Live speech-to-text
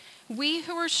We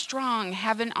who are strong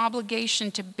have an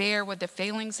obligation to bear with the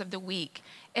failings of the weak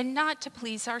and not to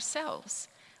please ourselves.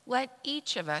 Let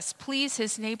each of us please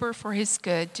his neighbor for his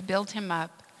good, to build him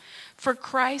up. For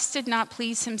Christ did not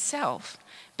please himself,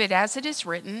 but as it is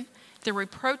written, the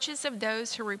reproaches of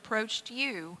those who reproached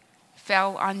you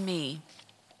fell on me.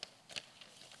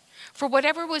 For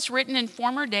whatever was written in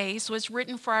former days was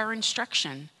written for our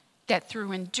instruction, that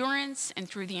through endurance and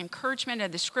through the encouragement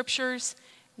of the scriptures,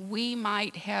 we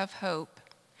might have hope.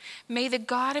 May the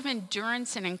God of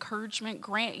endurance and encouragement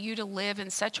grant you to live in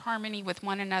such harmony with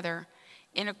one another,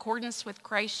 in accordance with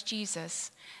Christ Jesus,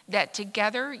 that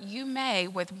together you may,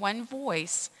 with one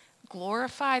voice,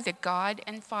 glorify the God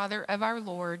and Father of our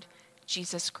Lord,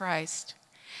 Jesus Christ.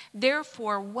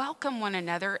 Therefore, welcome one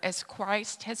another as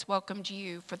Christ has welcomed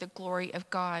you for the glory of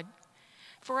God.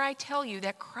 For I tell you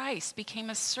that Christ became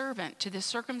a servant to the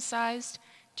circumcised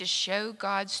to show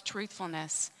God's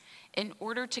truthfulness, in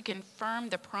order to confirm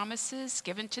the promises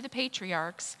given to the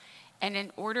patriarchs, and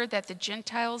in order that the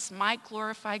Gentiles might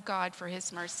glorify God for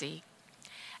his mercy.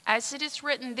 As it is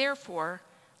written, therefore,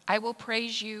 I will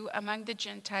praise you among the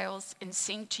Gentiles and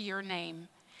sing to your name.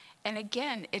 And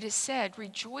again it is said,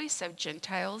 rejoice, O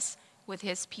Gentiles, with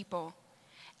his people.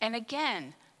 And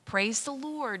again, praise the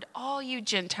Lord, all you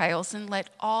Gentiles, and let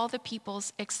all the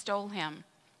peoples extol him.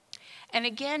 And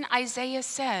again Isaiah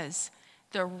says,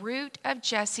 the root of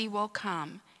Jesse will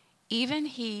come, even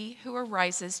he who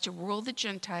arises to rule the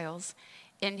Gentiles.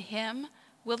 In him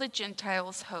will the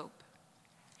Gentiles hope.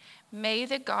 May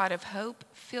the God of hope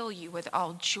fill you with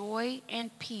all joy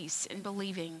and peace in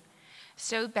believing,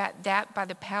 so that by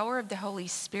the power of the Holy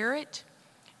Spirit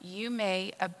you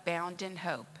may abound in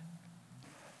hope.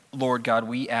 Lord God,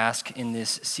 we ask in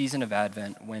this season of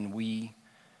Advent, when we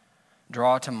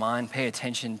draw to mind, pay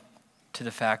attention to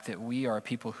the fact that we are a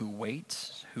people who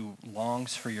waits, who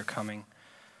longs for your coming.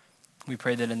 We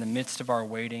pray that in the midst of our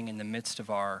waiting, in the midst of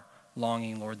our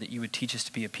longing, Lord, that you would teach us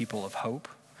to be a people of hope,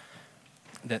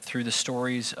 that through the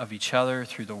stories of each other,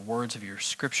 through the words of your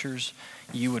scriptures,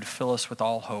 you would fill us with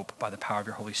all hope by the power of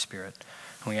your Holy Spirit.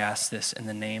 And we ask this in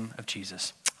the name of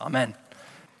Jesus. Amen.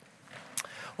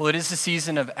 Well, it is the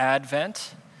season of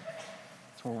Advent.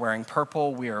 So we're wearing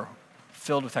purple. We are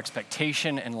filled with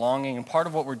expectation and longing. And part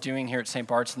of what we're doing here at St.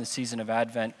 Bart's in the season of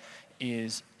Advent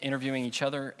is interviewing each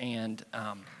other and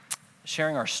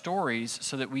sharing our stories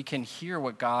so that we can hear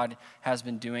what God has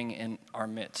been doing in our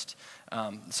midst.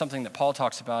 Something that Paul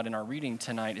talks about in our reading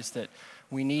tonight is that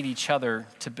we need each other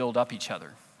to build up each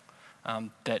other.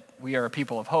 That we are a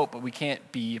people of hope, but we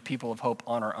can't be a people of hope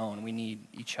on our own. We need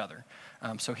each other.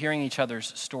 So hearing each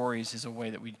other's stories is a way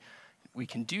that we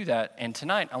can do that. And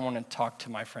tonight I want to talk to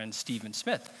my friend Stephen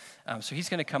Smith. So he's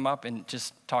going to come up and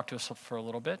just talk to us for a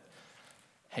little bit.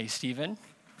 Hey, Stephen.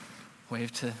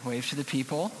 Wave to the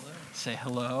people. Hello. Say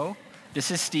hello.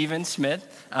 This is Stephen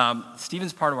Smith.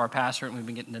 Stephen's part of our pastorate, and we've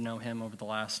been getting to know him over the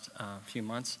last few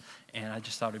months, and I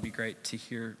just thought it'd be great to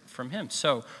hear from him.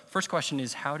 So, first question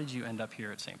is, how did you end up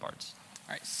here at St. Bart's?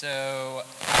 All right, so...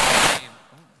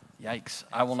 Yikes,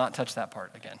 I will not touch that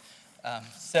part again.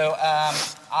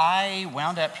 I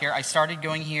wound up here. I started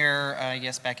going here, I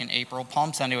guess, back in April.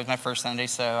 Palm Sunday was my first Sunday,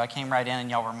 so I came right in,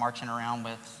 and y'all were marching around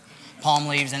with palm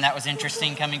leaves, and that was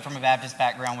interesting. Coming from a Baptist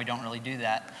background, we don't really do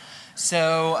that.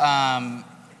 So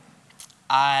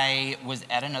I was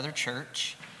at another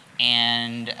church,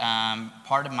 and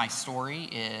part of my story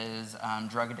is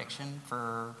drug addiction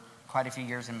for quite a few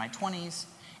years in my 20s.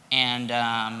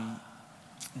 And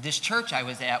this church I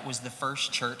was at was the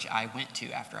first church I went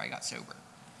to after I got sober.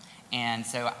 And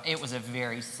so it was a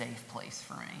very safe place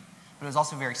for me. But it was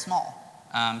also very small,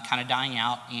 kind of dying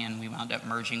out, and we wound up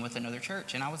merging with another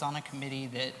church. And I was on a committee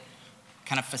that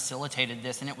kind of facilitated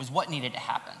this, and it was what needed to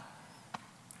happen.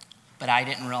 But I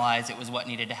didn't realize it was what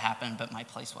needed to happen, but my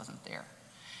place wasn't there.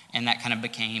 And that kind of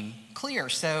became clear.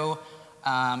 So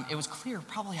it was clear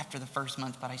probably after the first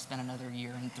month, but I spent another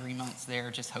year and 3 months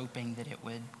there just hoping that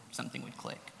something would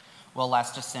click. Well,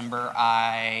 last December,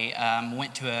 I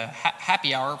went to a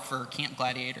happy hour for Camp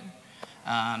Gladiator.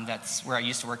 That's where I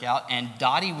used to work out. And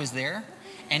Dottie was there,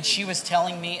 and she was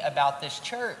telling me about this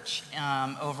church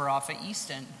over off of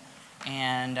Easton.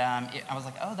 And I was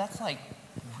like, oh, that's like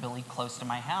really close to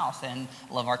my house, and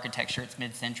I love architecture. It's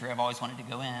mid-century. I've always wanted to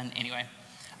go in. Anyway,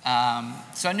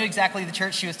 so I knew exactly the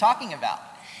church she was talking about,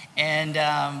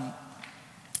 and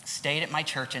stayed at my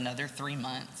church another 3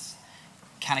 months,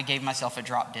 kind of gave myself a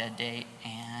drop-dead date,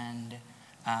 and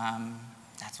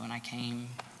that's when I came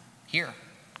here.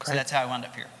 Great. So that's how I wound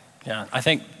up here. Yeah, I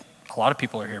think a lot of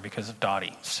people are here because of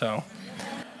Dottie, so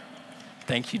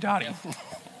thank you, Dottie.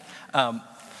 Yeah.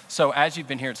 So as you've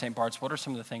been here at St. Bart's, what are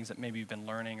some of the things that maybe you've been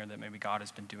learning or that maybe God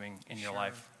has been doing in your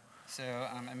life? So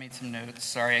I made some notes.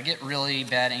 Sorry, I get really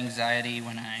bad anxiety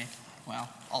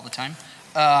all the time.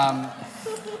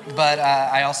 But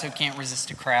I also can't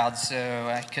resist a crowd, so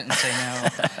I couldn't say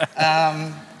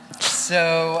no.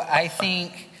 So I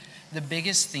think the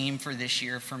biggest theme for this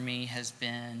year for me has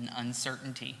been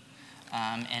uncertainty.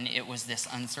 And it was this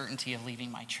uncertainty of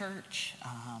leaving my church,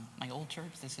 my old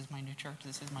church. This is my new church.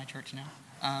 This is my church now.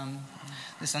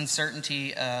 This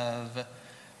uncertainty of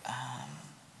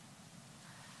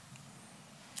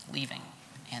leaving.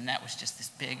 And that was just this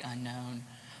big unknown.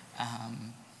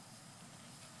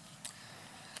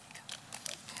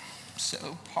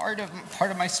 So part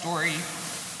of my story,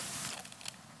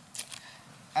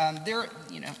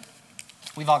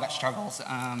 we've all got struggles.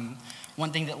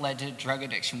 One thing that led to drug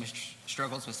addiction was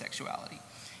struggles with sexuality.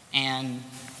 And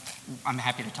I'm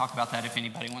happy to talk about that if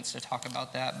anybody wants to talk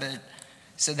about that. But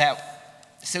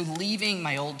so leaving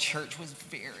my old church was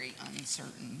very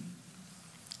uncertain.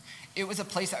 It was a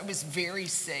place I was very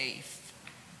safe.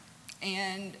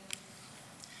 And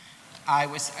I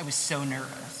was so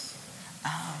nervous.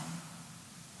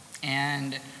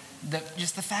 And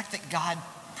just the fact that God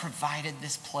provided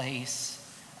this place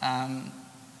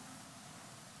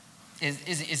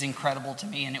is incredible to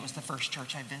me, and it was the first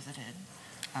church I visited.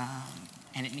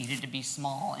 And it needed to be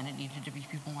small, and it needed to be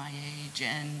people my age,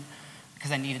 and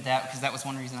because I needed that, because that was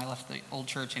one reason I left the old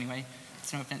church anyway.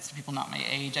 It's no offense to people not my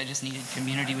age, I just needed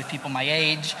community with people my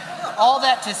age. All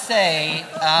that to say,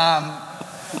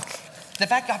 the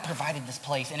fact God provided this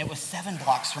place, and it was 7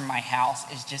 blocks from my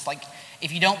house, is just like,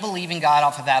 if you don't believe in God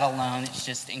off of that alone, it's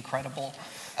just incredible.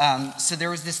 So there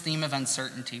was this theme of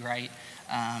uncertainty, right?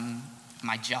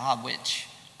 My job, which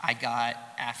I got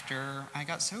after I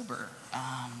got sober.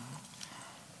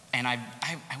 And I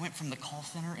went from the call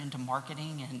center into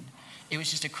marketing, and it was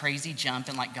just a crazy jump,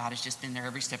 and like God has just been there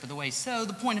every step of the way. So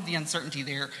the point of the uncertainty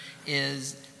there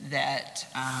is that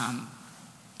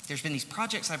there's been these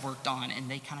projects I've worked on, and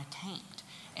they kind of tanked.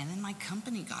 And then my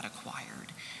company got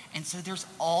acquired. And so there's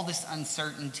all this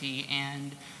uncertainty,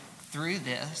 and through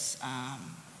this,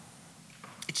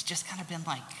 it's just kind of been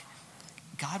like,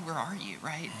 God, where are you,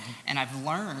 right? Mm-hmm. And I've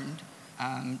learned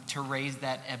to raise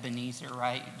that Ebenezer,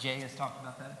 right? Jay has talked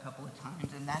about that a couple of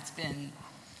times, and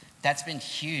that's been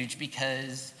huge,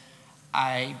 because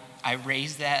I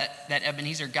raised that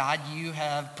Ebenezer. God, you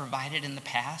have provided in the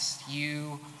past.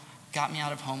 You got me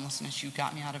out of homelessness. You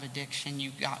got me out of addiction.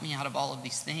 You got me out of all of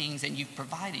these things, and you've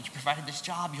provided. You provided this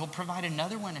job. You'll provide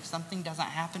another one if something doesn't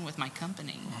happen with my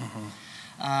company.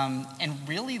 Mm-hmm. And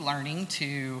really learning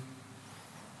to,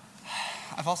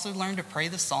 I've also learned to pray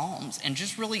the Psalms and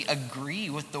just really agree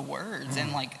with the words.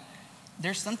 And like,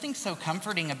 there's something so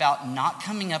comforting about not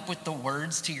coming up with the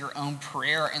words to your own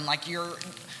prayer, and like you're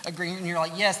agreeing, and you're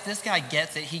like, yes, this guy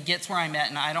gets it. He gets where I'm at,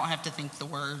 and I don't have to think the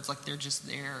words, like they're just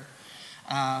there.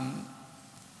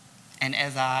 And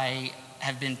as I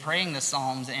have been praying the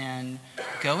Psalms and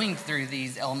going through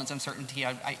these elements of uncertainty,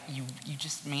 you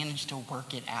just manage to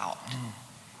work it out.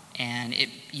 And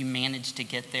you manage to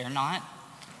get there, not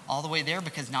all the way there,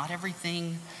 because not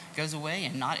everything goes away,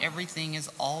 and not everything is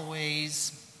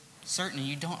always certain.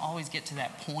 You don't always get to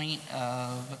that point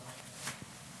of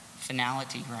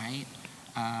finality, right?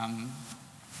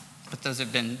 But those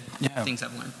have been things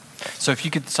I've learned. So if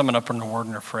you could sum it up in a word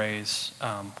and a phrase,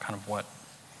 kind of what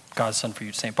God's done for you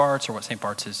at St. Bart's, or what St.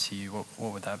 Bart's is to you,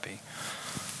 what would that be?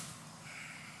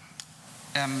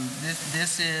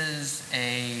 This is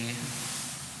a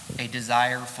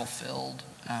desire fulfilled.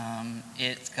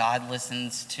 It's God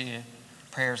listens to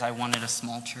prayers. I wanted a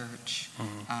small church.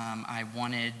 Mm-hmm. I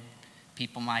wanted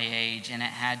people my age, and it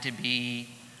had to be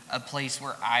a place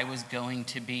where I was going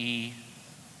to be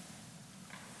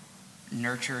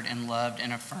nurtured and loved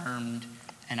and affirmed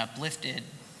and uplifted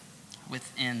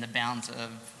within the bounds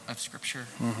of Scripture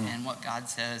and what God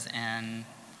says. And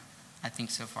I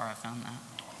think so far I've found that.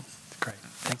 Great.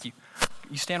 Thank you.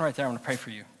 You stand right there. I'm going to pray for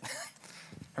you.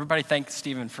 Everybody thank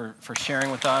Stephen for sharing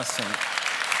with us. And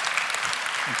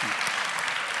thank you.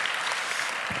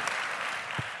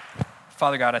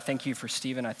 Father God, I thank you for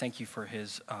Stephen. I thank you for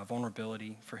his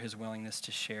vulnerability, for his willingness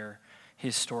to share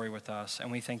his story with us. And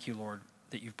we thank you, Lord,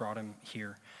 that you've brought him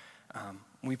here.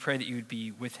 We pray that you would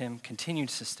be with him, continue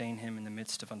to sustain him in the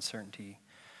midst of uncertainty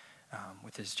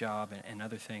with his job and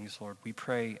other things, Lord. We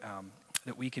pray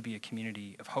that we could be a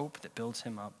community of hope that builds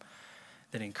him up,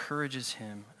 that encourages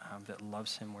him, that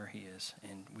loves him where he is.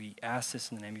 And we ask this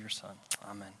in the name of your Son.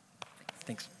 Amen.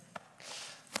 Thanks.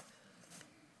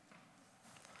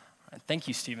 Thank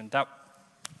you, Stephen. That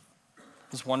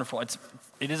was wonderful.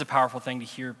 It is a powerful thing to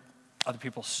hear other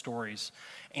people's stories,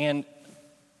 and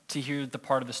to hear the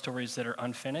part of the stories that are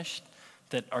unfinished,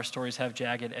 that our stories have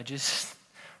jagged edges,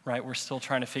 right? We're still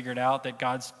trying to figure it out, that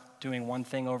God's doing one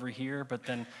thing over here, but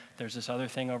then there's this other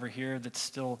thing over here that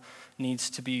still needs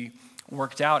to be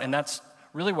worked out. And that's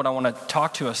really what I want to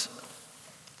talk to us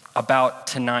about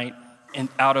tonight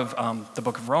out of the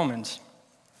book of Romans,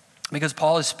 because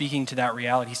Paul is speaking to that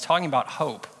reality. He's talking about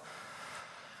hope.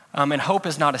 And hope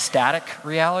is not a static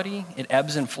reality. It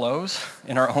ebbs and flows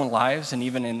in our own lives and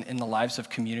even in the lives of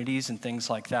communities and things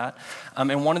like that.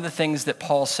 And one of the things that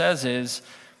Paul says is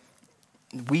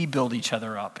we build each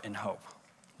other up in hope,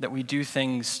 that we do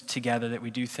things together, that we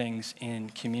do things in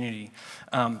community.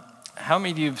 How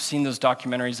many of you have seen those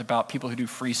documentaries about people who do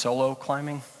free solo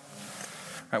climbing?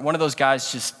 Right, one of those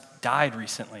guys just died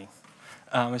recently.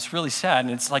 It's really sad,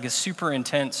 and it's like a super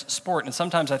intense sport. And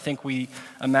sometimes I think we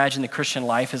imagine the Christian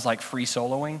life is like free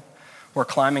soloing. We're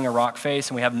climbing a rock face,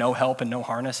 and we have no help and no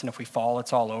harness, and if we fall,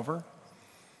 it's all over.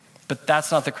 But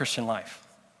that's not the Christian life,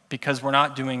 because we're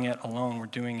not doing it alone. We're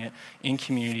doing it in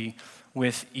community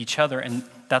with each other, and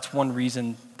that's one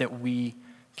reason that we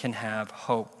can have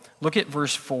hope. Look at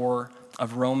verse 4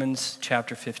 of Romans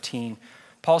chapter 15.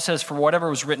 Paul says, "For whatever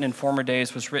was written in former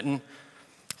days was written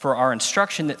for our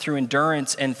instruction, that through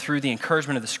endurance and through the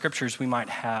encouragement of the scriptures we might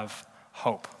have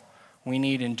hope." We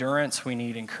need endurance, we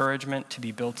need encouragement to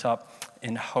be built up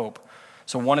in hope.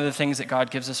 So one of the things that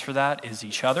God gives us for that is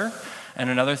each other.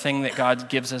 And another thing that God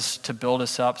gives us to build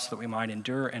us up so that we might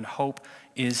endure and hope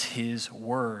is his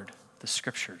word, the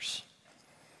scriptures.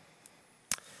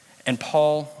 And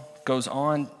Paul goes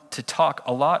on to talk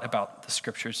a lot about the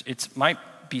scriptures. It might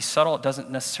be subtle, it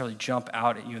doesn't necessarily jump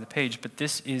out at you on the page, but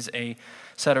this is a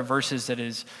set of verses that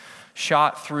is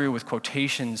shot through with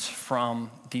quotations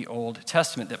from the Old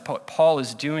Testament. That what Paul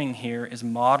is doing here is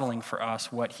modeling for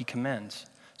us what he commends.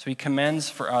 So he commends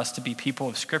for us to be people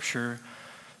of Scripture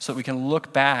so that we can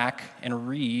look back and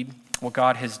read what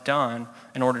God has done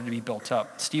in order to be built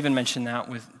up. Stephen mentioned that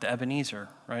with the Ebenezer,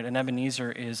 right? An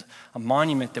Ebenezer is a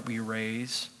monument that we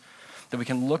raise, that we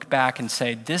can look back and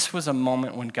say, this was a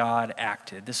moment when God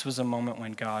acted. This was a moment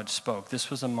when God spoke. This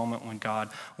was a moment when God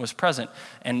was present.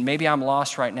 And maybe I'm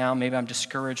lost right now, maybe I'm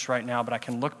discouraged right now, but I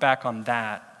can look back on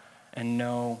that and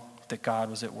know that God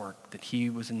was at work, that he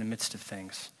was in the midst of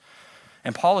things.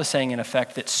 And Paul is saying, in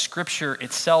effect, that Scripture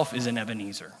itself is an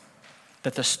Ebenezer,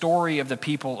 that the story of the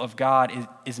people of God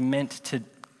is meant to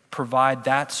provide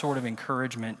that sort of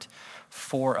encouragement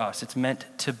for us. It's meant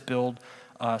to build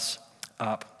us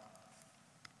up.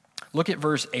 Look at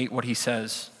verse 8, what he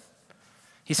says.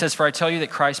 He says, "For I tell you that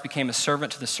Christ became a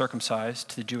servant to the circumcised,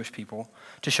 to the Jewish people,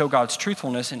 to show God's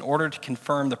truthfulness in order to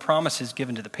confirm the promises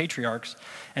given to the patriarchs,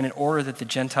 and in order that the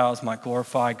Gentiles might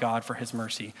glorify God for his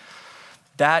mercy."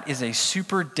 That is a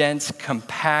super dense,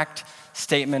 compact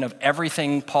statement of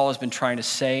everything Paul has been trying to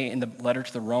say in the letter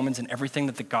to the Romans and everything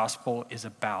that the gospel is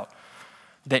about.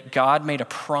 That God made a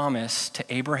promise to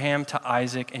Abraham, to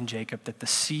Isaac, and Jacob that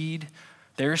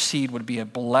their seed would be a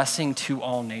blessing to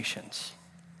all nations.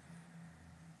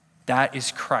 That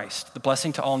is Christ, the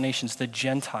blessing to all nations, the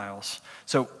Gentiles.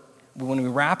 So when we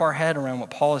wrap our head around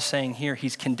what Paul is saying here,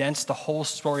 he's condensed the whole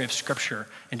story of Scripture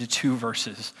into 2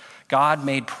 verses. God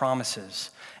made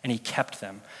promises, and he kept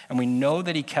them. And we know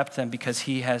that he kept them because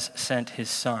he has sent his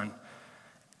Son.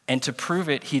 And to prove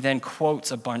it, he then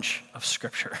quotes a bunch of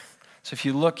Scripture. So if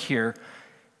you look here,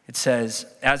 it says,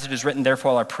 "As it is written,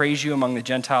 therefore I praise you among the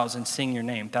Gentiles and sing your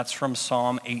name." That's from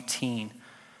Psalm 18.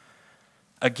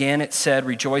 Again, it said,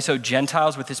 "Rejoice, O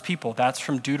Gentiles, with his people." That's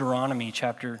from Deuteronomy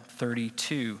chapter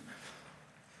 32.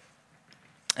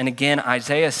 And again,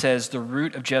 Isaiah says, "The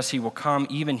root of Jesse will come,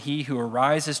 even he who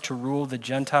arises to rule the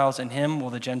Gentiles. In him will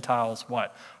the Gentiles,"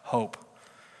 what? Hope.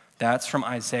 That's from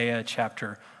Isaiah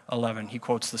chapter 11. He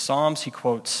quotes the Psalms, he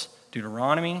quotes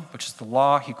Deuteronomy, which is the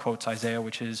law. He quotes Isaiah,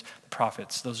 which is the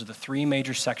prophets. Those are the 3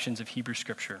 major sections of Hebrew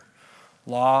Scripture: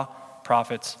 law,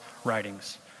 prophets,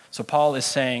 writings. So Paul is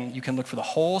saying you can look for the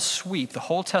whole sweep, the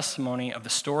whole testimony of the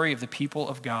story of the people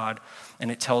of God,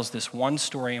 and it tells this one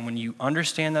story. And when you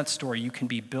understand that story, you can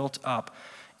be built up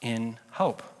in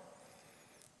hope.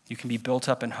 You can be built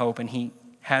up in hope. And he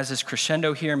has this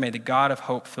crescendo here: "May the God of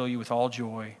hope fill you with all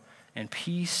joy and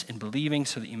peace in believing,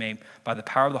 so that you may, by the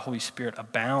power of the Holy Spirit,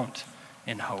 abound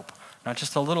in hope." Not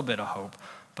just a little bit of hope,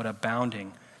 but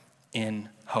abounding in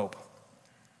hope.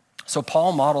 So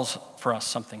Paul models for us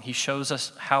something. He shows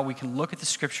us how we can look at the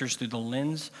Scriptures through the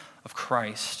lens of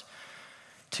Christ,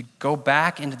 to go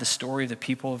back into the story of the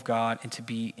people of God and to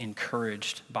be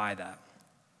encouraged by that.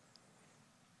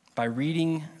 By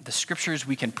reading the Scriptures,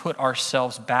 we can put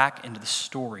ourselves back into the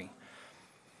story.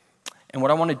 And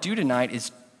what I want to do tonight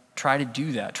is try to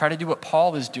do that. Try to do what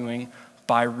Paul is doing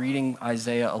by reading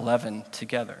Isaiah 11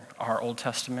 together, our Old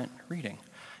Testament reading,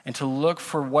 and to look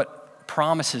for what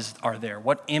promises are there,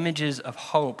 what images of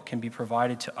hope can be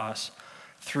provided to us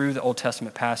through the Old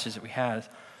Testament passage that we have.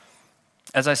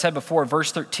 As I said before,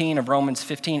 verse 13 of Romans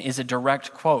 15 is a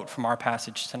direct quote from our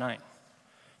passage tonight.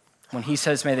 When he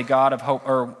says, may the God of hope,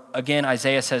 or again,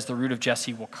 Isaiah says, the root of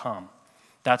Jesse will come.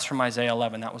 That's from Isaiah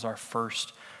 11. That was our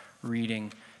first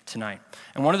reading tonight.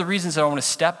 And one of the reasons that I want to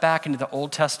step back into the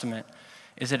Old Testament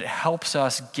is that it helps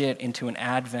us get into an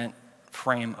Advent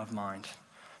frame of mind.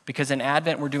 Because in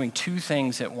Advent, we're doing two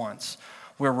things at once.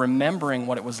 We're remembering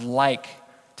what it was like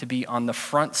to be on the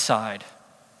front side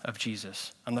of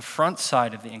Jesus, on the front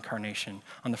side of the incarnation,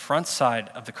 on the front side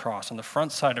of the cross, on the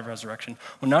front side of resurrection.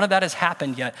 When none of that has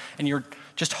happened yet, and you're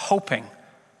just hoping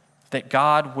that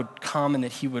God would come and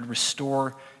that he would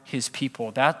restore his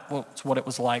people. That was what it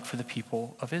was like for the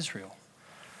people of Israel.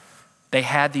 They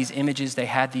had these images, they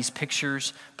had these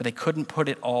pictures, but they couldn't put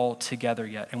it all together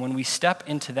yet. And when we step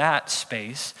into that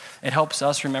space, it helps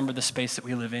us remember the space that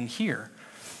we live in here,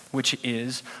 which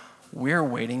is we're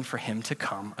waiting for him to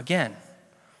come again.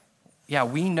 Yeah,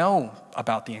 we know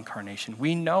about the incarnation.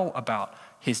 We know about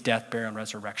his death, burial, and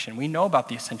resurrection. We know about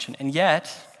the ascension, and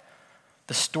yet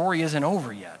the story isn't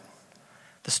over yet.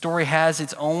 The story has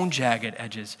its own jagged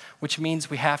edges, which means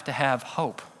we have to have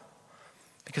hope.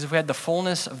 Because if we had the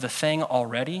fullness of the thing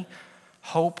already,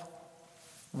 hope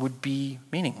would be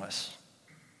meaningless,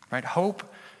 right? Hope,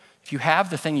 if you have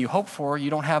the thing you hope for, you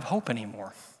don't have hope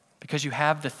anymore because you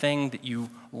have the thing that you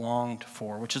longed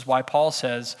for, which is why Paul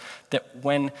says that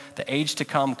when the age to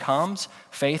come comes,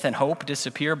 faith and hope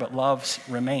disappear, but love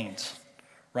remains,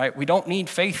 right? We don't need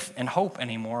faith and hope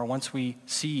anymore once we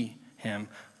see him,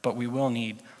 but we will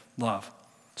need love.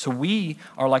 So we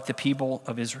are like the people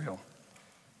of Israel.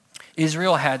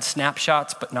 Israel had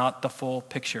snapshots, but not the full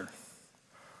picture,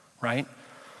 right?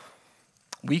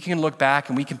 We can look back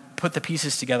and we can put the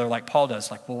pieces together like Paul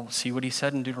does. Like, we'll see what he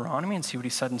said in Deuteronomy and see what he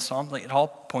said in Psalms. Like, it all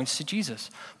points to Jesus.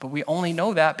 But we only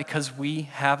know that because we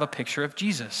have a picture of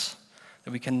Jesus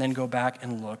that we can then go back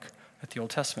and look at the Old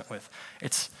Testament with.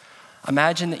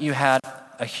 Imagine that you had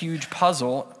a huge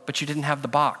puzzle, but you didn't have the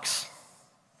box,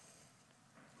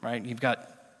 right? You've got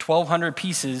 1,200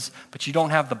 pieces, but you don't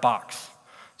have the box.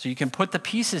 So you can put the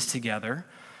pieces together,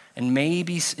 and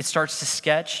maybe it starts to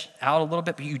sketch out a little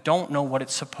bit, but you don't know what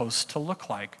it's supposed to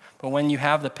look like. But when you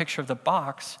have the picture of the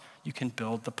box, you can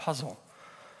build the puzzle.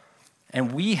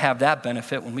 And we have that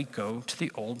benefit when we go to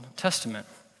the Old Testament.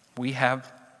 We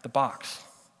have the box.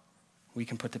 We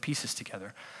can put the pieces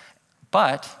together.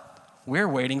 But we're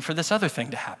waiting for this other thing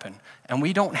to happen, and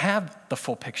we don't have the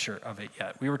full picture of it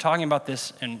yet. We were talking about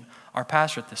this in our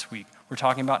pastorate this week. We're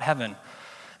talking about heaven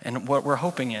and what we're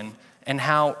hoping in, and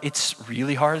how it's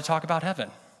really hard to talk about heaven.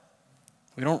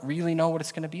 We don't really know what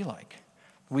it's going to be like.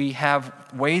 We have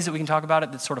ways that we can talk about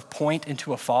it that sort of point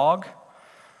into a fog,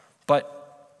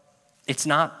 but it's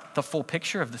not the full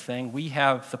picture of the thing. We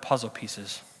have the puzzle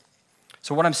pieces.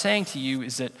 So what I'm saying to you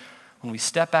is that when we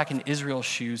step back in Israel's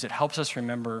shoes, it helps us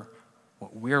remember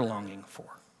what we're longing for.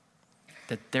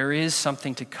 That there is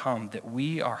something to come, that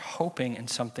we are hoping in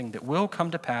something that will come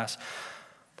to pass,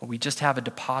 but we just have a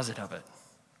deposit of it.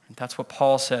 And that's what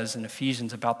Paul says in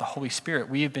Ephesians about the Holy Spirit.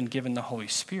 We have been given the Holy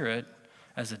Spirit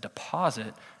as a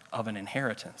deposit of an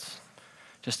inheritance.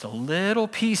 Just a little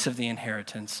piece of the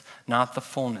inheritance, not the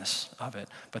fullness of it,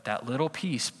 but that little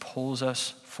piece pulls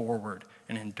us forward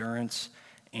in endurance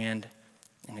and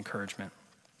in encouragement.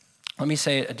 Let me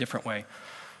say it a different way.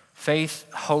 Faith,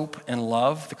 hope, and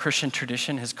love, the Christian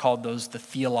tradition has called those the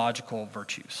theological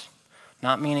virtues.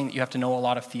 Not meaning that you have to know a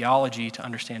lot of theology to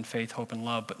understand faith, hope, and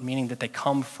love, but meaning that they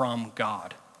come from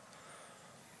God.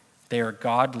 They are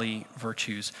godly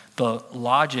virtues. The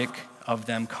logic of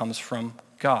them comes from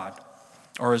God.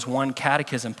 Or as one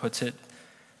catechism puts it,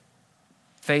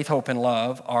 faith, hope, and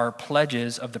love are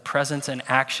pledges of the presence and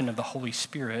action of the Holy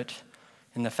Spirit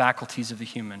in the faculties of the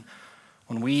human.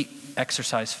 When we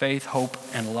exercise faith, hope,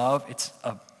 and love, it's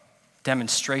a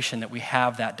demonstration that we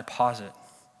have that deposit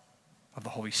of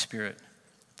the Holy Spirit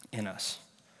in us.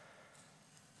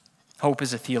 Hope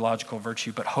is a theological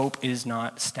virtue, but hope is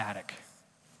not static.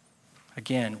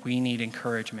 Again, we need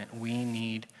encouragement. We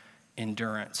need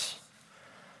endurance.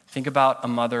 Think about a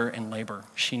mother in labor.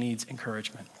 She needs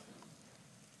encouragement,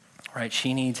 right?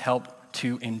 She needs help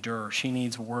to endure. She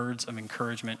needs words of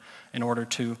encouragement in order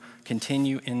to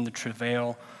continue in the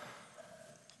travail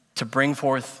to bring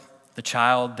forth the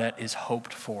child that is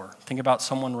hoped for. Think about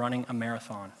someone running a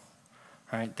marathon.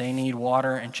 Right? They need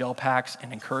water and gel packs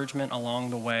and encouragement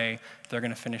along the way if they're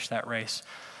going to finish that race.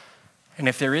 And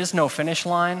if there is no finish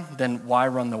line, then why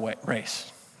run the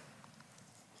race?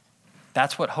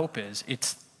 That's what hope is.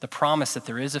 It's the promise that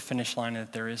there is a finish line and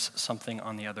that there is something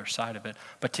on the other side of it.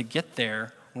 But to get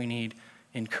there, we need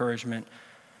encouragement,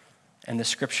 and the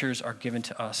scriptures are given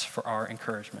to us for our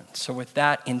encouragement. So with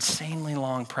that insanely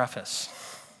long preface,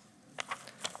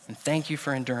 and thank you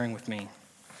for enduring with me,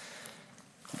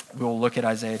 we'll look at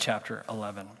Isaiah chapter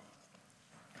 11.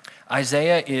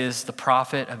 Isaiah is the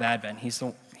prophet of Advent. He's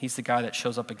the guy that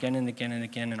shows up again and again and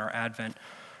again in our Advent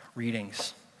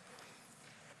readings.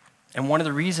 And one of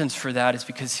the reasons for that is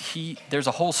because there's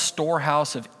a whole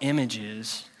storehouse of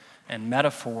images and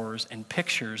metaphors and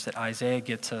pictures that Isaiah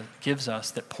gives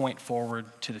us that point forward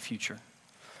to the future.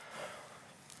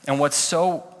 And what's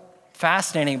so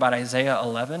fascinating about Isaiah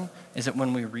 11 is that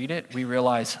when we read it, we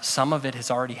realize some of it has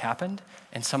already happened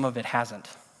and some of it hasn't.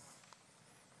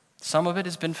 Some of it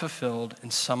has been fulfilled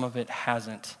and some of it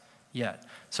hasn't yet.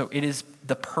 So it is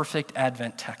the perfect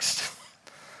Advent text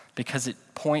because it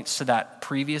points to that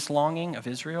previous longing of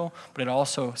Israel, but it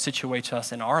also situates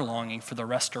us in our longing for the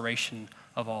restoration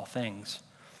of all things,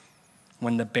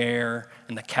 when the bear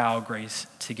and the cow graze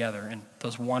together, and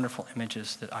those wonderful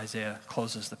images that Isaiah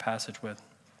closes the passage with.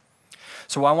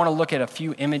 So I want to look at a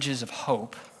few images of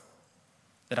hope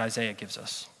that Isaiah gives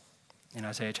us in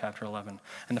Isaiah chapter 11.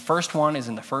 And the first one is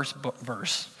in the first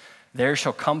verse. There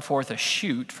shall come forth a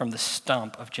shoot from the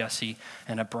stump of Jesse,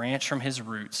 and a branch from his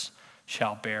roots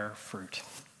shall bear fruit.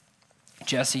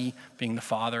 Jesse being the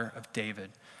father of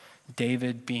David.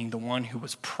 David being the one who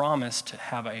was promised to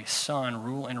have a son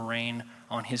rule and reign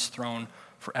on his throne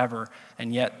forever.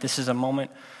 And yet this is a moment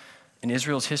in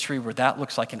Israel's history where that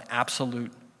looks like an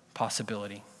absolute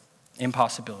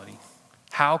impossibility.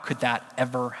 How could that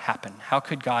ever happen? How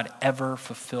could God ever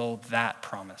fulfill that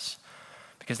promise?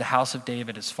 Because the house of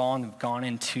David has fallen, they've gone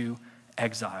into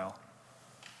exile.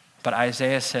 But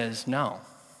Isaiah says, no,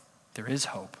 there is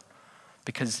hope.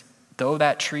 Because though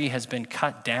that tree has been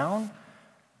cut down,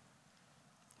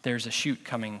 there's a shoot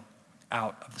coming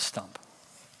out of the stump.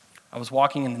 I was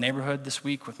walking in the neighborhood this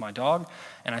week with my dog,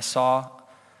 and I saw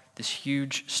this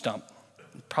huge stump.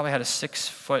 It probably had a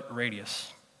 6-foot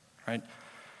radius, right?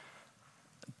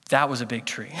 That was a big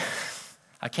tree.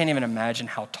 I can't even imagine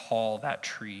how tall that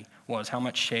tree was, how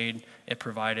much shade it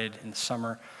provided in the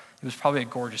summer. It was probably a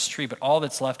gorgeous tree, but all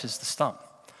that's left is the stump.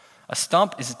 A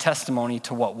stump is a testimony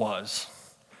to what was.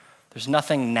 There's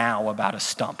nothing now about a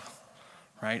stump,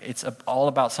 right? It's all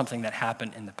about something that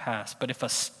happened in the past. But if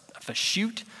a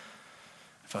shoot,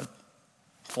 if a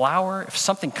flower, if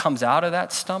something comes out of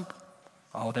that stump,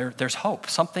 there's hope.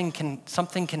 Something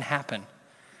can happen.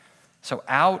 So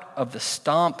out of the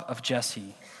stump of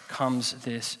Jesse comes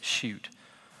this shoot.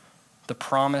 The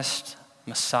promised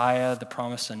Messiah, the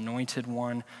promised anointed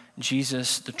one,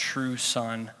 Jesus, the true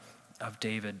Son of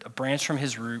David. A branch from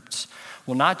his roots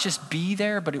will not just be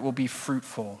there, but it will be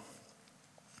fruitful.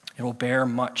 It will bear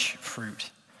much fruit.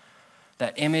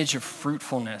 That image of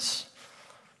fruitfulness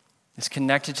is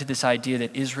connected to this idea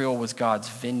that Israel was God's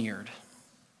vineyard,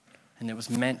 and it was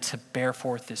meant to bear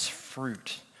forth this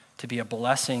fruit, to be a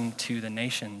blessing to the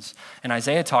nations. And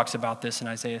Isaiah talks about this in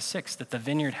Isaiah 6, that the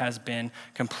vineyard has been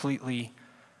completely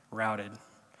routed.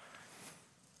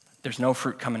 There's no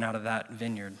fruit coming out of that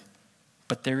vineyard.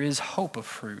 But there is hope of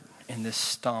fruit in this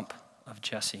stump of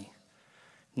Jesse.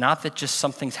 Not that just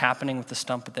something's happening with the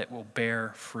stump, but that will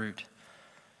bear fruit.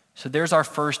 So there's our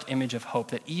first image of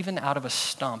hope, that even out of a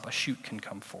stump, a shoot can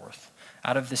come forth.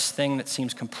 Out of this thing that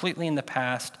seems completely in the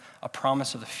past, a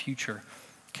promise of the future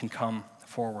can come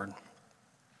forward.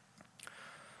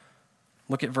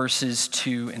 Look at verses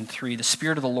 2 and 3. The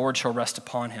Spirit of the Lord shall rest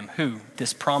upon him. Who?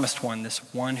 This promised one, this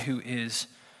one who is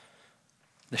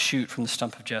the shoot from the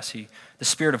stump of Jesse. The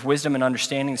spirit of wisdom and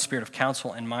understanding, the spirit of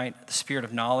counsel and might, the spirit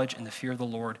of knowledge and the fear of the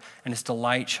Lord, and his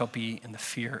delight shall be in the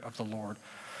fear of the Lord.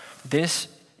 This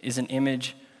is an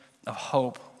image of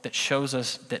hope that shows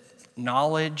us that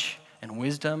knowledge and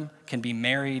wisdom can be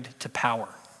married to power.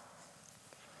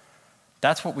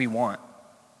 That's what we want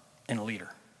in a leader.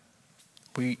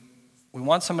 We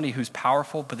want somebody who's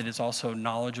powerful, but that is also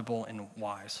knowledgeable and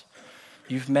wise.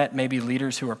 You've met maybe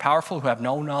leaders who are powerful who have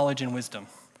no knowledge and wisdom.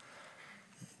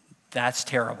 That's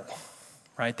terrible,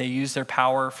 right? They use their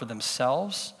power for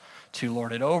themselves to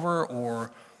lord it over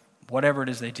or whatever it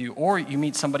is they do. Or you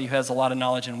meet somebody who has a lot of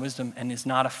knowledge and wisdom and is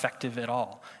not effective at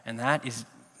all. And that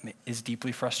is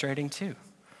deeply frustrating too.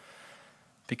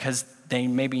 Because they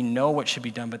maybe know what should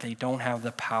be done, but they don't have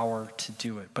the power to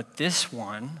do it. But this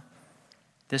one,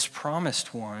 this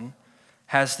promised one,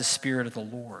 has the Spirit of the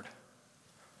Lord.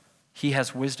 He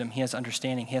has wisdom, he has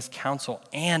understanding, he has counsel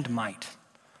and might.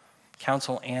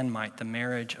 counsel and might, the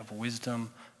marriage of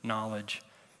wisdom, knowledge,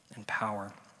 and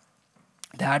power.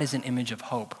 That is an image of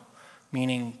hope,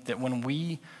 meaning that when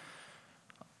we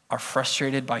are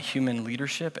frustrated by human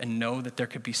leadership and know that there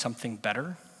could be something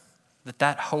better,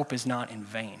 that hope is not in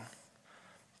vain.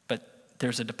 But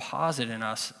there's a deposit in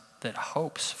us that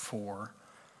hopes for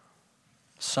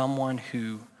someone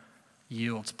who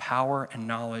yields power and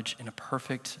knowledge in a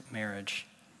perfect marriage.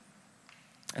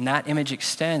 And that image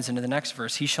extends into the next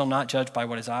verse. He shall not judge by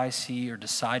what his eyes see or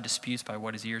decide disputes by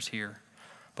what his ears hear,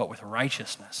 but with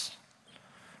righteousness,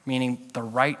 meaning the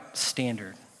right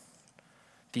standard,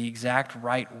 the exact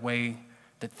right way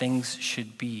that things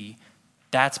should be.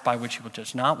 That's by which he will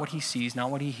judge. Not what he sees,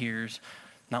 not what he hears,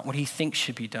 not what he thinks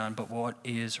should be done, but what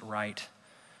is right.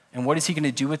 And what is he going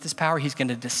to do with this power? He's going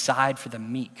to decide for the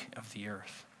meek of the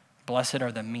earth. Blessed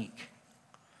are the meek,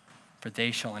 for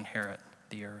they shall inherit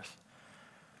the earth.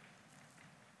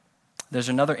 There's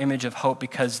another image of hope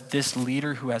because this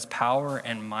leader who has power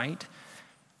and might,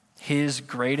 his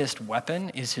greatest weapon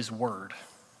is his word.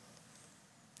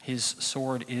 His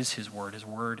sword is his word. His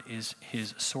word is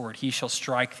his sword. He shall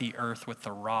strike the earth with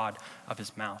the rod of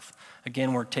his mouth.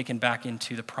 Again, we're taken back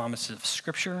into the promises of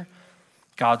Scripture,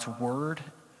 God's word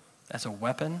as a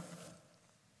weapon,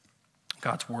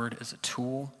 God's word as a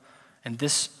tool. And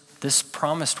this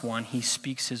promised one, he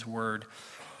speaks his word,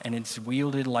 and it's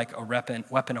wielded like a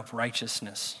weapon of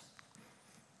righteousness.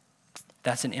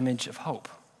 That's an image of hope.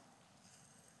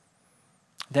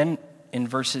 Then in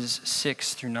verses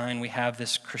 6 through 9, we have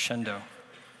this crescendo.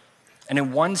 And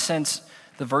in one sense,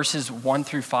 the verses 1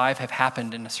 through 5 have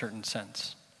happened in a certain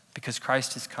sense because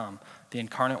Christ has come. The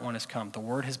incarnate one has come. The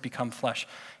word has become flesh.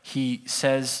 He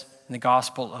says in the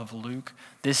Gospel of Luke,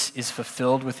 this is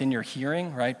fulfilled within your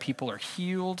hearing, right? People are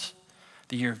healed.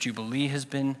 The year of Jubilee has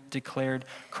been declared.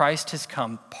 Christ has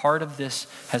come. Part of this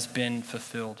has been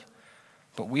fulfilled.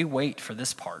 But we wait for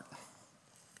this part.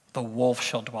 The wolf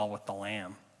shall dwell with the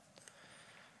lamb.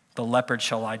 The leopard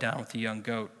shall lie down with the young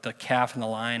goat. The calf and the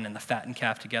lion and the fattened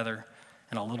calf together,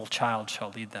 and a little child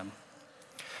shall lead them.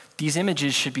 These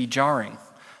images should be jarring.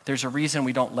 There's a reason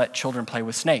we don't let children play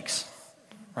with snakes,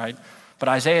 right? But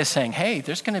Isaiah is saying, hey,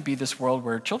 there's going to be this world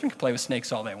where children can play with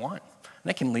snakes all they want. And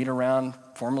they can lead around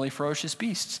formerly ferocious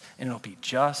beasts, and it'll be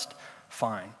just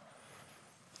fine.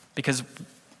 Because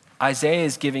Isaiah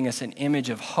is giving us an image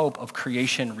of hope of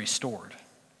creation restored,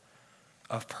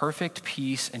 of perfect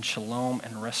peace and shalom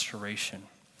and restoration.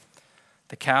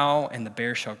 The cow and the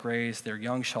bear shall graze, their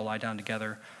young shall lie down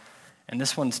together. And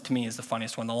this one, to me, is the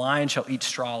funniest one. The lion shall eat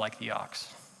straw like the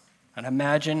ox. And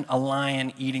imagine a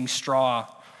lion eating straw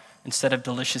instead of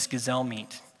delicious gazelle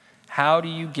meat. How do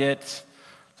you get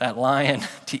that lion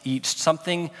to eat?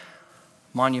 Something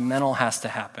monumental has to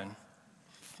happen.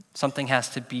 Something has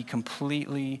to be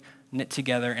completely knit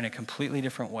together in a completely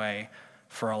different way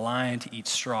for a lion to eat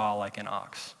straw like an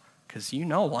ox. Because you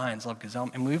know lions love gazelle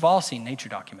meat. And we've all seen nature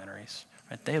documentaries,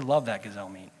 right? They love that gazelle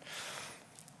meat.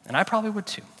 And I probably would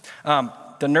too.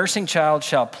 The nursing child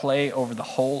shall play over the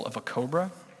hole of a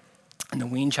cobra, and the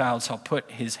weaned child shall put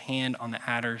his hand on the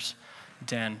adder's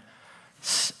den.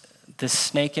 This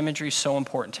snake imagery is so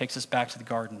important. It takes us back to the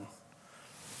garden.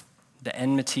 The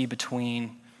enmity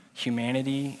between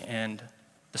humanity and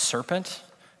the serpent,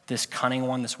 this cunning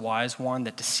one, this wise one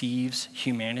that deceives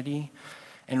humanity.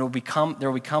 And there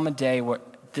will become a day where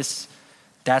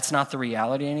that's not the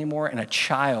reality anymore, and a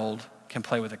child can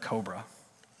play with a cobra.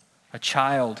 A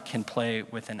child can play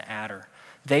with an adder.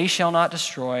 They shall not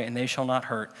destroy and they shall not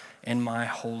hurt in my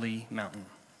holy mountain.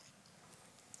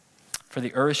 For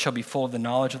the earth shall be full of the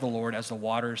knowledge of the Lord as the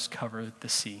waters cover the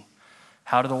sea.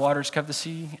 How do the waters cover the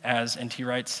sea? As N.T.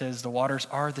 Wright says, the waters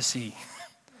are the sea.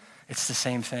 It's the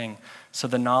same thing. So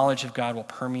the knowledge of God will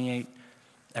permeate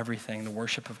everything. The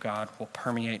worship of God will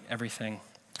permeate everything.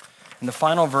 And the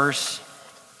final verse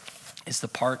is the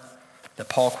part that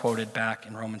Paul quoted back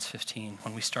in Romans 15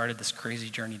 when we started this crazy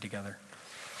journey together.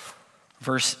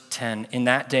 Verse 10, in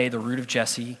that day the root of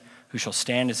Jesse, who shall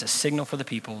stand as a signal for the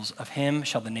peoples, of him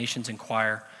shall the nations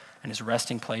inquire, and his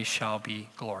resting place shall be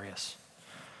glorious.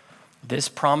 This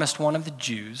promised one of the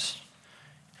Jews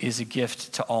is a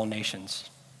gift to all nations.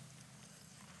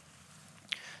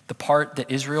 The part that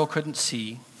Israel couldn't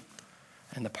see,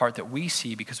 and the part that we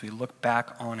see because we look back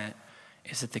on it,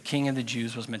 is that the king of the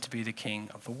Jews was meant to be the king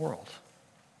of the world.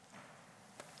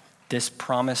 This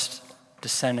promised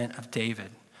descendant of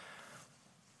David,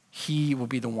 he will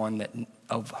be the one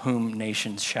of whom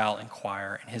nations shall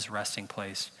inquire, and his resting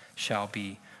place shall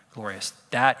be glorious.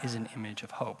 That is an image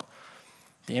of hope.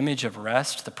 The image of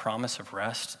rest, the promise of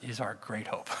rest, is our great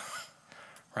hope,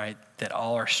 right? That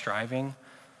all are striving,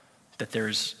 that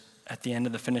there's at the end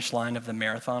of the finish line of the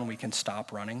marathon, we can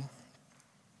stop running.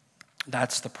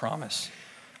 That's the promise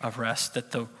of rest,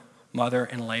 that the mother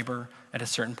in labor at a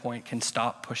certain point can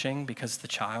stop pushing because the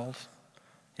child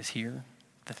is here.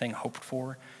 The thing hoped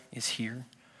for is here.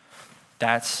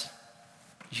 That's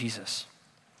Jesus.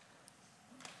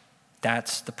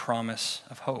 That's the promise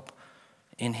of hope.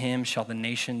 In him shall the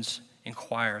nations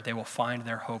inquire. They will find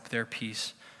their hope, their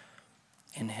peace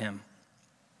in him.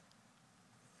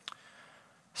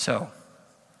 So,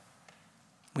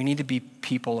 we need to be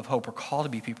people of hope. We're called to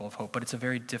be people of hope, but it's a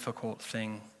very difficult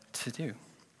thing to do.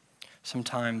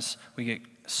 Sometimes we get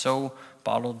so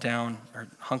bottled down or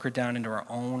hunkered down into our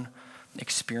own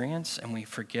experience, and we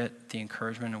forget the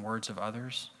encouragement and words of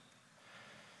others,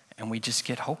 and we just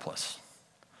get hopeless.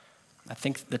 I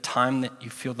think the time that you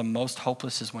feel the most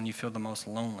hopeless is when you feel the most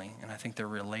lonely, and I think they're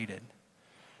related,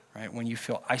 right? When you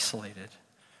feel isolated,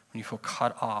 when you feel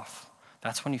cut off,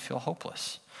 that's when you feel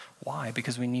hopeless. Why?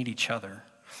 Because we need each other,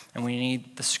 and we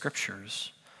need the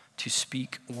scriptures to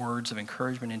speak words of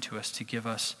encouragement into us, to give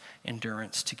us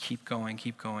endurance, to keep going,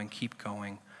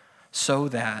 so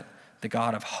that the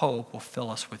God of hope will fill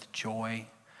us with joy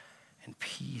and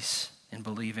peace in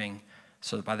believing,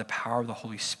 so that by the power of the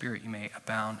Holy Spirit you may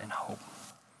abound in hope.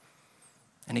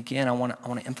 And again, I want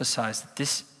to emphasize that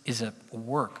this is a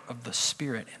work of the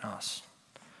Spirit in us.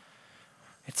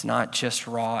 It's not just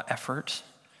raw effort.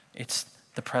 It's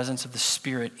the presence of the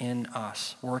Spirit in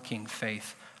us, working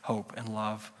faith, hope, and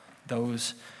love,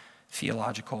 those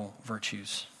theological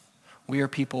virtues. We are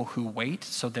people who wait,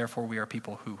 so therefore we are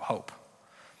people who hope.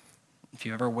 If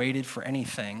you ever waited for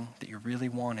anything that you really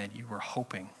wanted, you were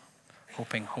hoping.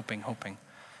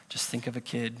 Just think of a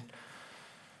kid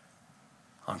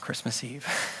on Christmas Eve.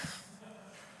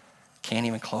 Can't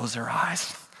even close their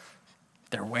eyes.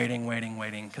 They're waiting,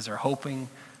 because they're hoping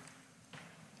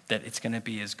that it's going to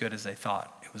be as good as they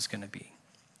thought it was going to be.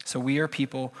 So we are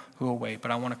people who await,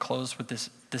 but I want to close with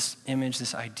this image,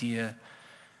 this idea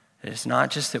that it's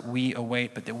not just that we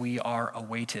await, but that we are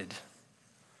awaited.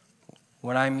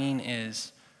 What I mean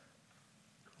is,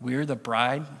 we're the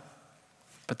bride,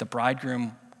 but the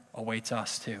bridegroom awaits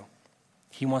us too.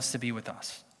 He wants to be with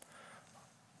us.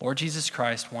 Lord Jesus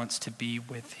Christ wants to be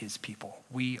with his people.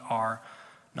 We are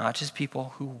not just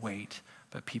people who wait,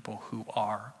 but people who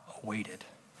are awaited.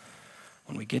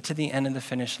 When we get to the end of the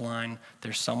finish line,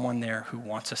 there's someone there who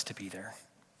wants us to be there,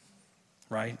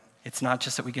 right? It's not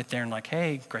just that we get there and like,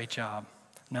 hey, great job.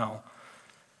 No,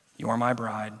 you are my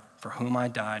bride, for whom I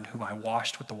died, whom I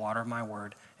washed with the water of my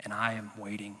word, and I am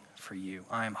waiting for you.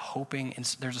 I am hoping, and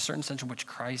there's a certain sense in which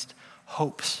Christ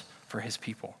hopes for his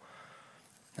people.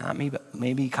 Not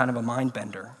maybe kind of a mind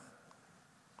bender,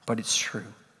 but it's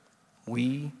true.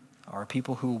 We are a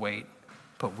people who wait,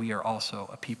 but we are also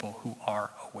a people who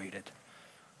are awaited.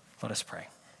 Let us pray.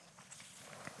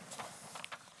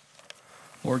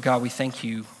 Lord God, we thank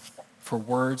you for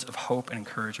words of hope and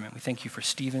encouragement. We thank you for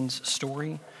Stephen's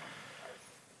story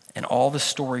and all the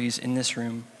stories in this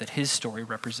room that his story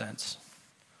represents.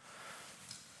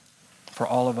 For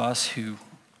all of us who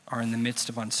are in the midst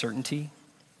of uncertainty,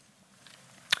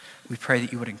 we pray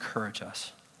that you would encourage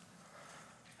us,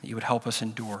 that you would help us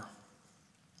endure.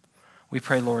 We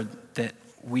pray, Lord, that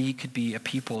we could be a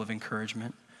people of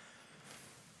encouragement,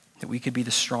 that we could be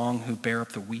the strong who bear up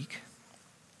the weak,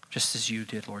 just as you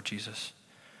did, Lord Jesus.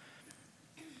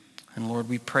 And Lord,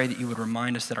 we pray that you would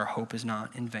remind us that our hope is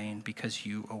not in vain because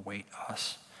you await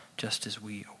us just as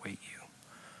we await you.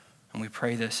 And we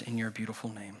pray this in your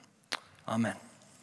beautiful name. Amen.